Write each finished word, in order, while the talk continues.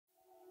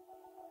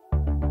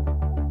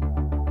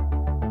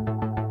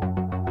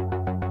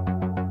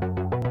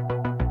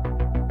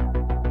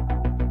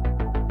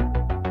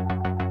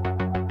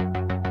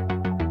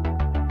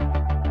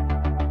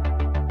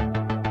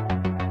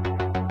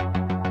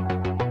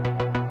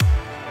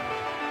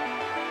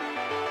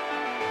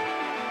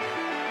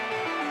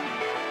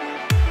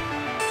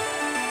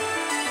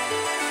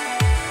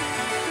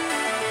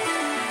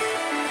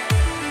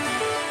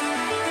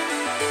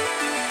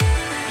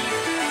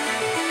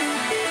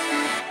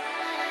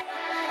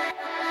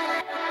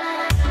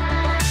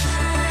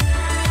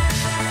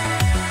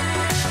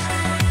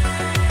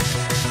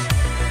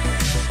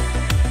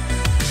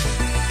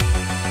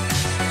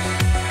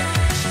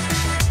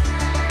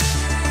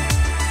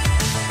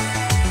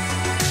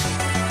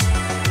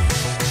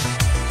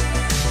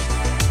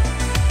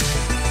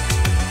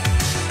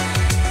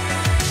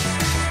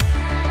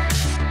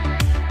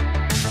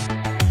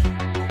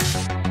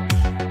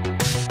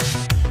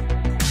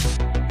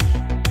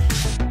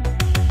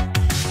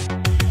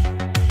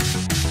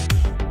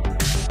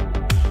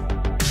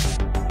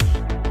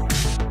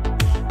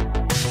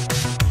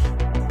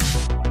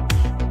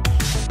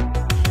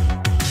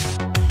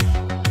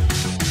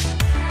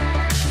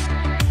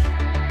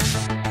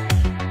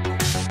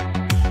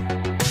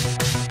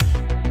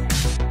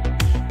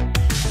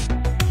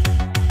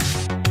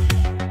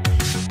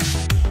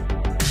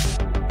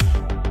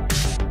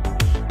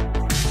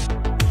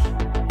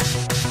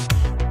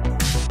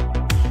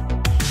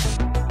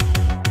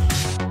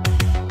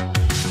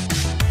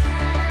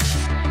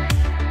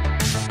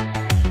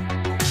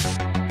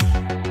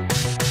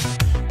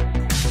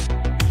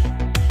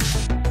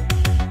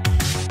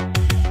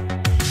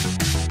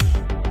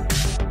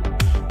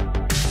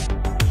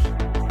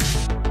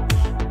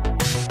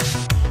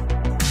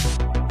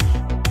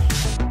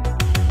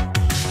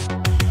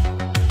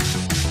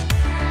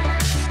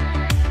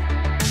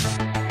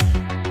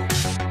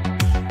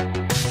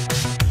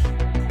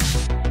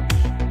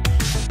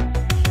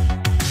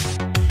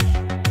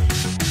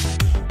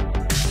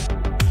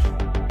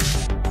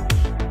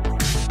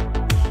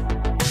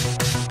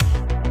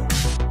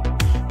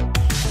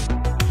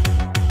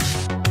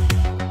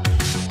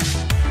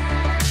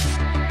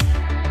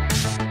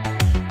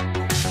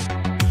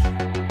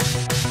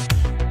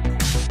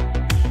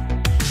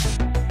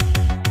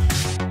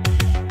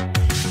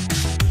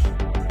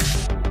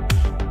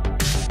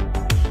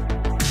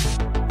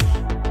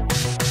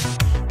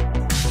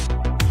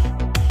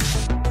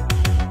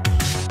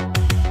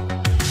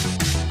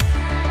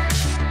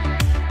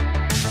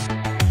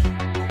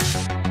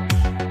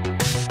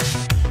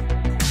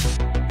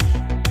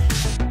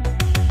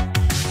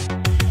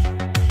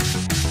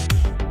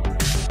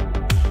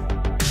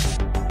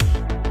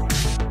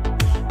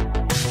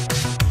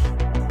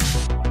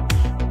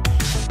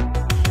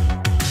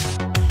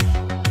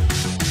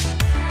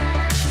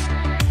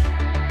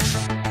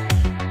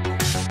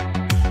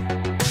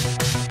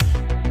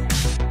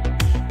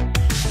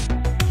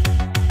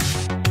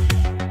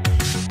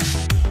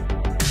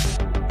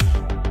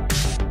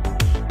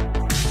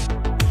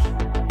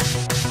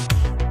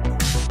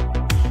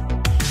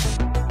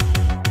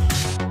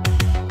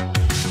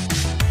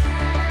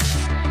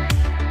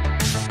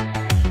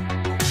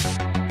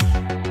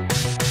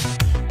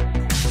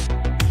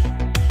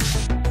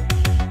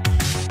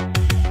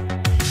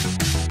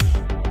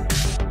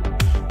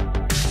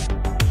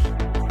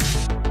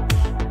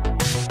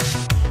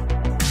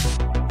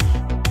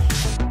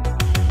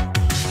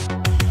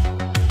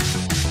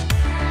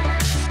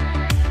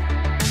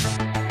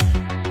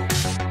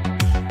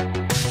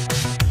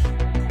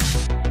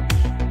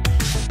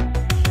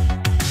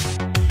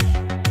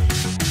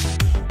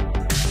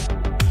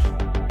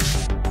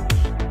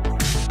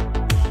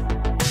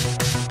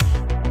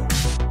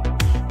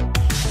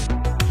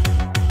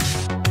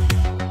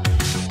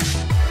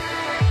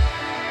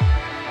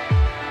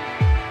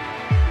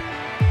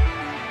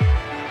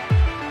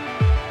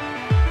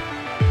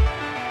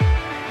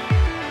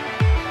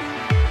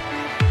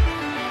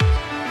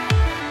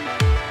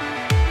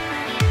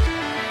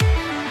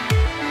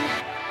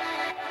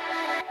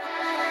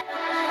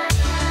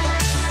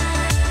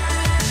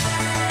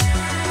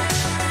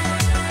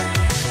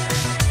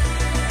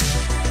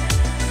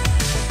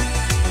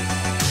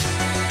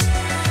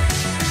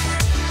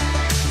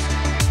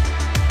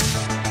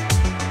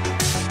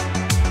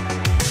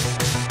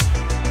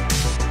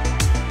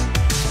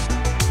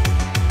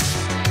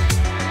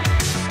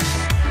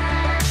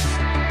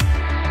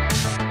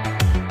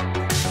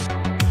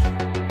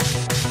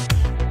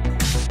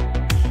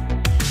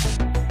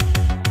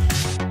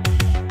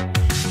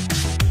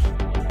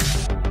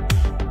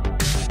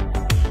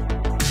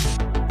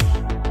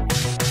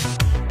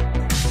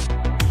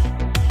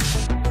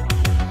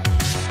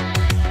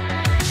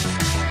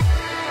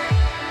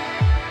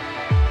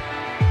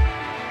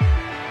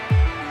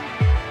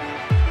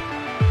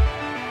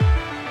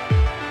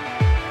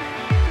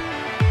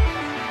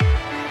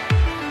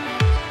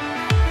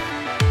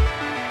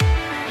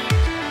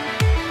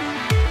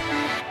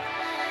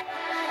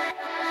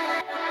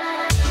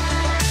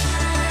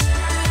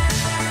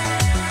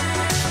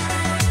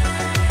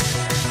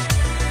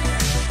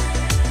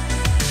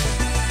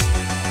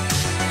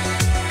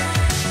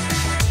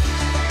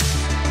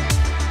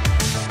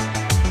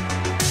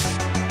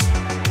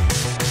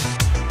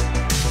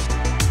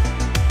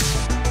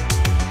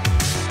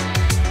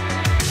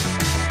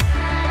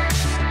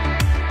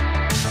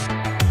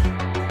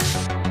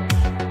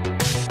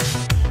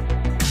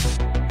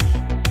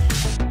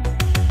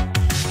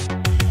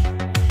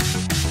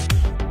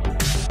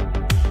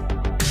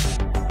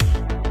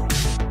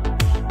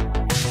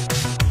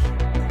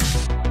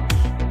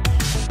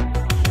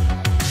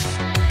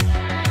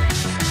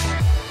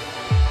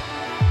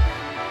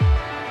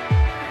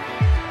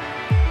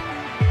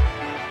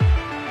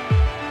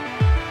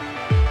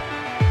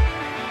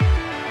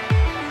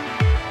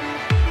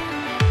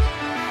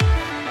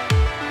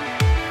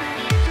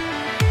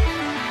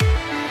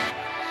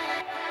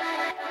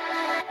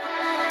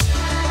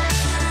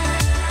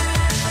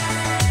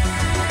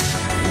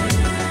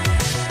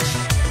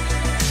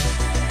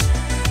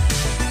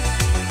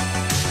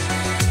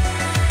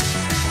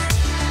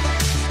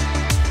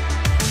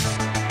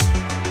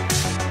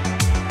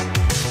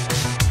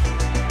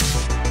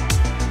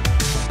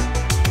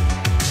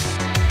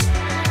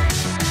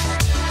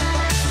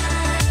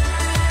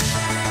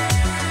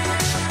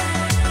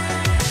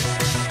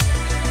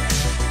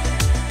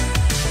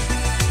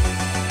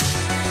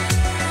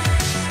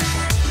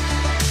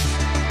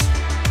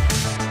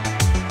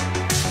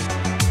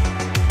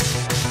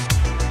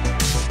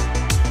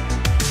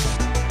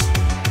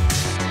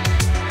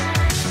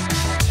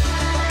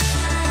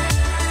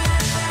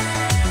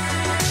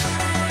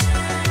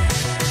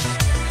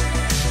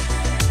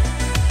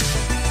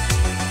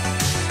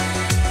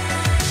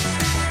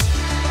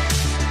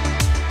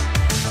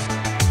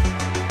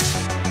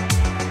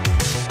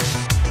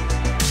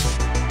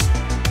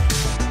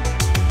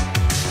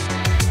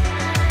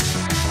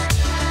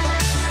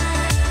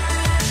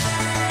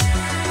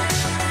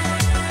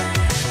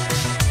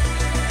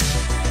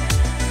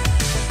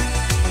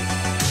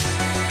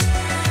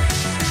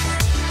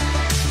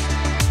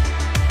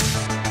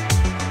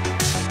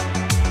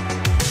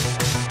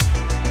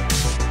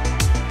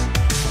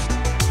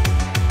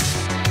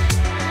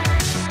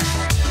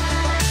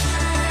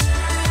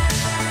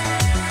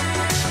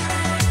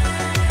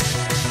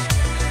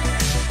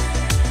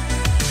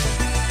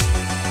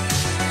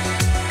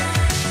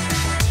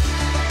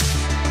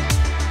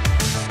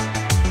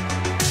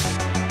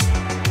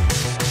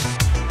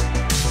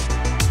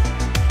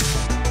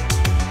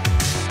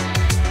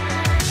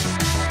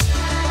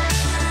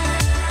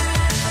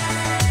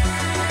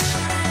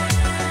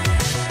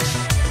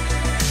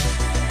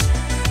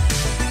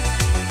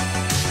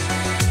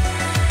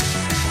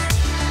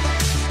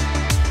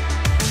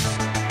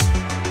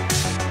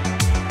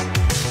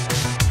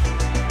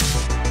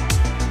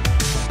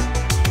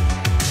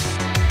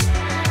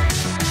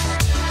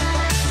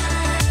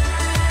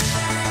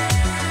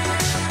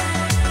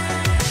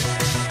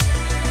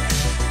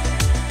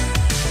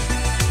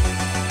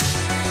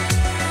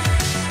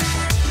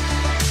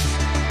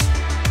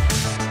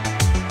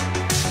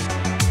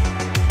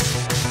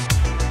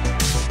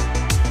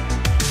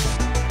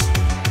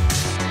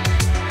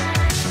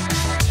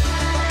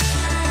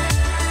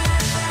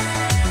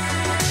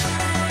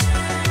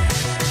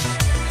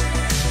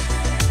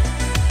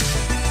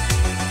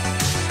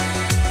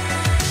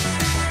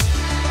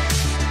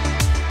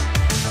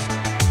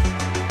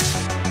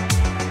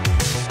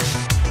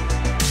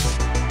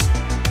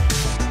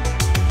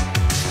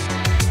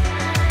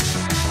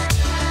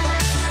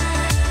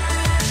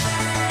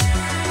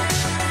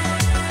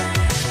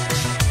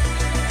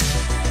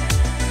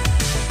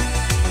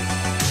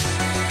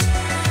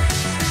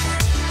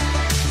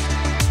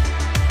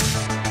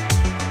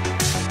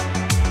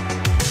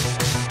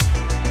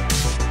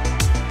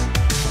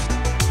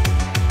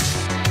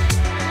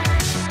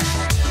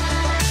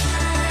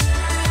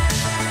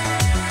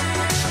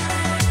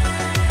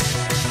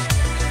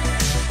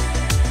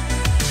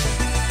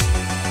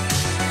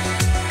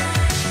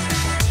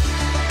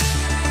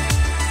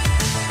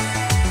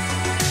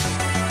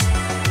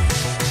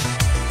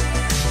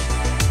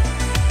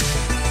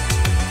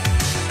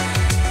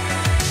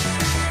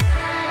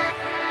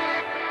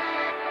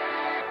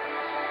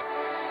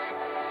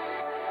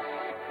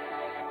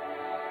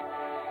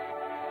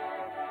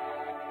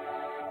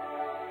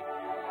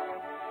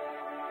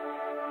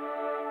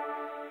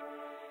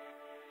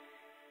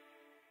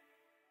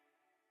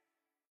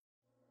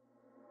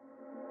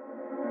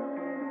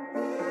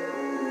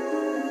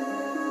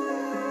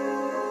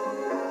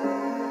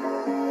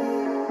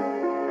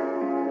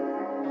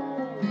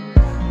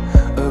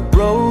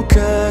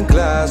broken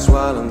glass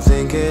while I'm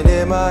thinking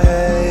in my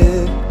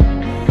head.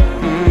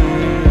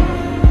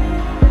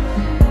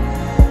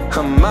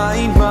 I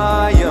mind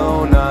my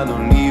own, I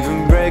don't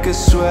even break a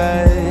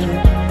sweat.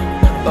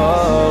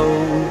 Oh,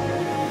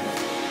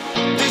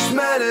 this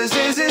madness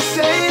is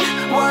insane.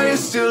 Why you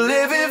still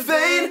live in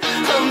vain?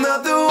 I'm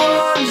not the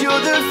one,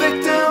 you're the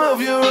victim of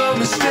your own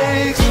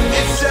mistakes.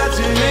 It's sad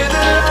to hear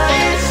the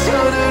lights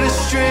under the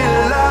street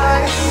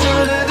lights,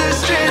 under the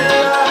street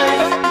lights.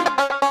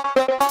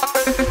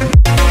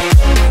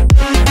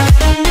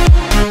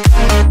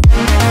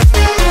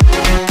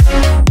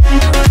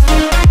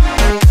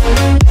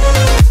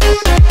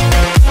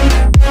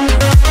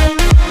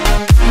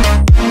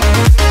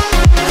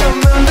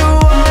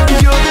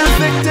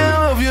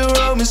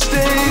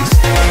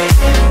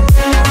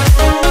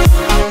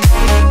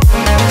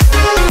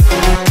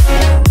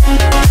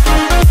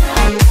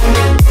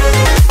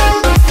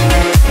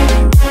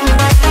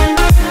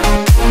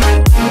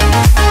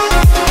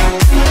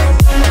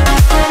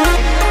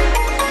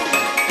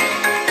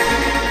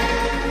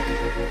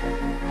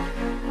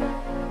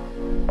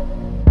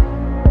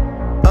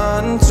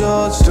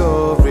 Untold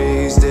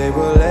stories, they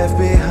were left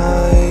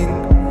behind.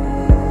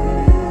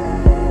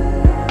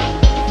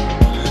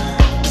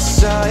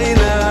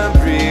 Silent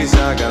breeze,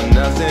 I got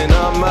nothing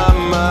on my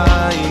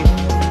mind.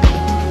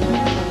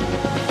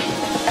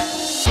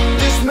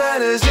 This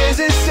madness is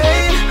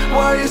insane.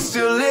 Why you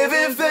still live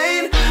in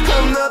vain?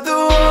 I'm not the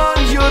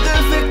one, you're the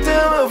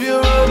victim of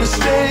your own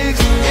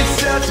mistakes. It's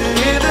sad to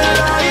hear the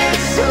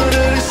lights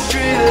under the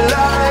street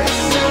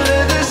lights,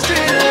 under the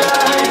street lights.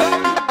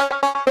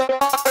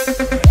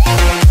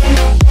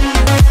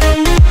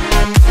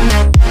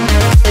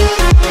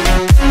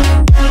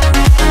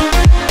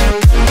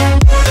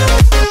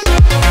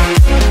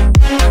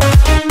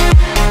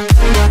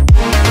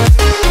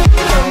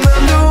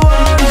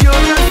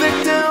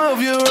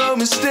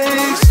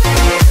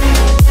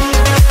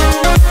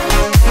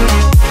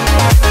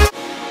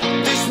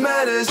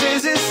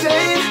 Is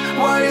insane.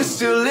 Why you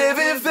still live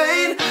in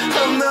vain?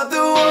 I'm not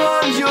the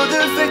one, you're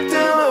the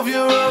victim of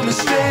your own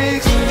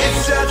mistakes.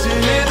 It's sad to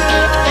hear the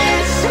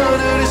lights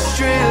under the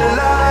street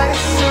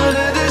lights,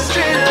 under the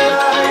street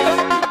lights.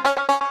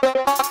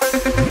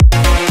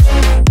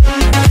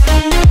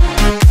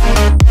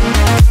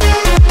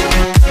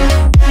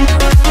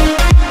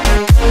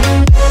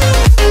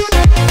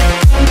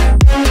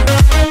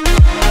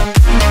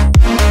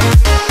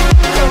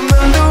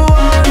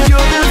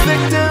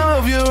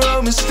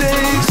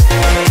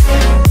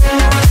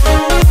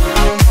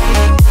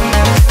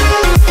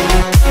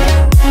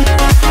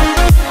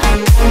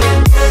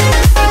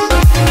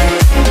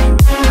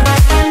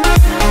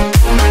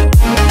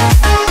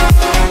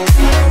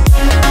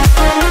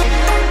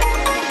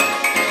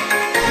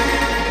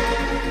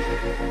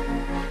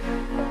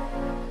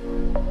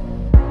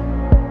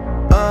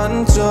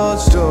 Untold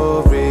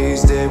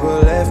stories, they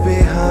were left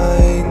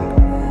behind.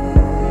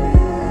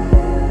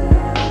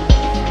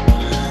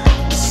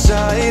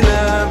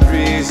 Silent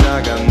breeze,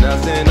 I got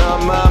nothing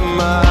on my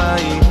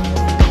mind.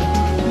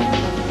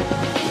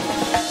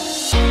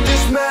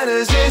 This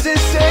madness is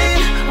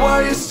insane.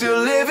 Why you still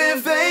live in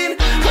vain?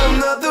 I'm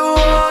not the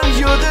one,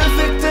 you're the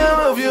victim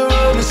of your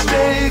own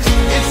mistakes.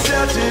 It's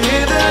sad to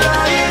hear the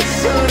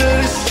lights under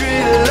the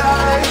street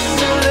lights.